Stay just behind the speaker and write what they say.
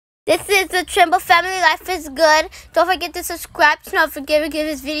This is the Trimble family. Life is good. Don't forget to subscribe. Don't forget to give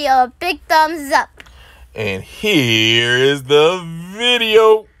this video a big thumbs up. And here is the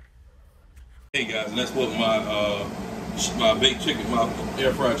video. Hey guys, and that's what my baked chicken, my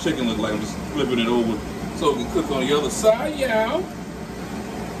air fried chicken looks like. I'm just flipping it over so it can cook on the other side, y'all.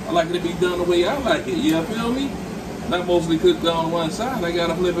 I like it to be done the way I like it, you feel me? Not mostly cooked on one side. I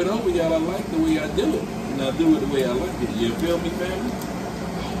gotta flip it over, y'all. I like the way I do it. And I do it the way I like it, you feel me, family?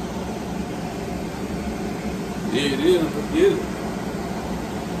 There it is, let's get it.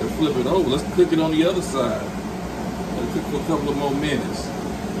 Let's flip it over. Let's cook it on the other side. Let's cook for a couple of more minutes.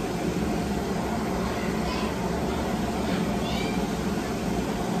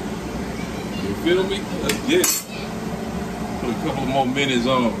 You feel me? Let's get it. Put a couple more minutes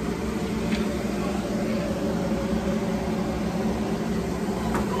on.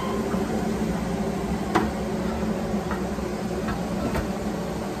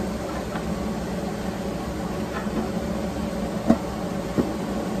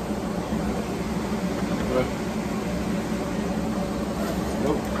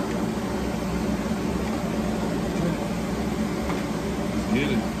 Get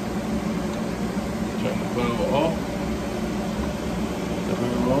it. Turn the valve off. Turn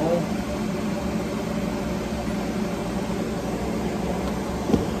it on.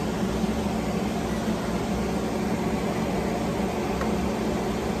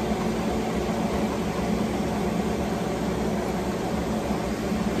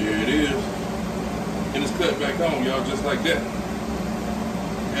 There it is. And it's cut back on, y'all, just like that.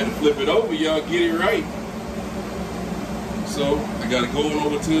 Had to flip it over, y'all, get it right. So I gotta go on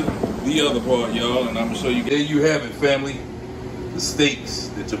over to the other part, y'all, and I'm gonna show you. There you have it, family. The steaks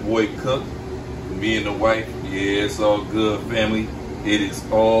that your boy cooked. Me and the wife. Yeah, it's all good, family. It is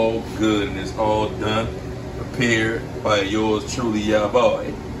all good and it's all done. Prepared by yours truly, y'all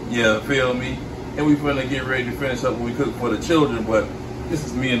boy. Yeah, feel me? And we finna get ready to finish up what we cook for the children, but this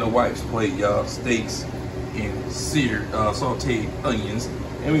is me and the wife's plate, y'all. Steaks and seared, sauteed onions.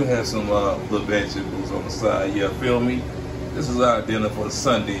 And we gonna have some little vegetables on the side, yeah, feel me? This is our dinner for the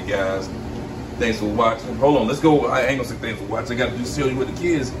Sunday, guys. Thanks for watching. Hold on, let's go. I ain't gonna say thanks for watching. I gotta do show you what the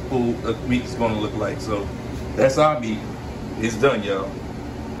kids' food meat is gonna look like. So that's our meat. It's done, y'all.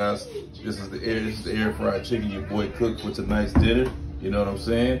 Guys, this is the air fried chicken your boy cooked for tonight's dinner. You know what I'm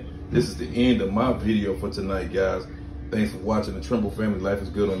saying? This is the end of my video for tonight, guys. Thanks for watching the Trimble Family Life is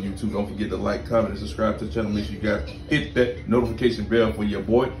Good on YouTube. Don't forget to like, comment, and subscribe to the channel. Make sure you guys hit that notification bell for your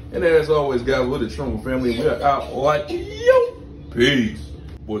boy. And as always, guys, we're the Trimble Family. We're out like yo. Peace.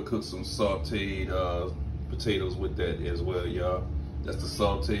 Boy cooked some sauteed potatoes with that as well, y'all. That's the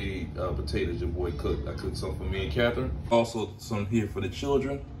sauteed potatoes your boy cooked. I cooked some for me and Catherine. Also some here for the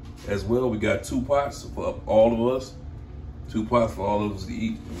children as well. We got 2 pots for all of us. 2 pots for all of us to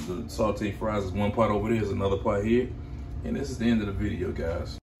eat. The sauteed fries is 1 pot over there. There's another pot here. And this is the end of the video,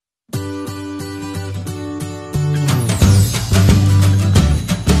 guys.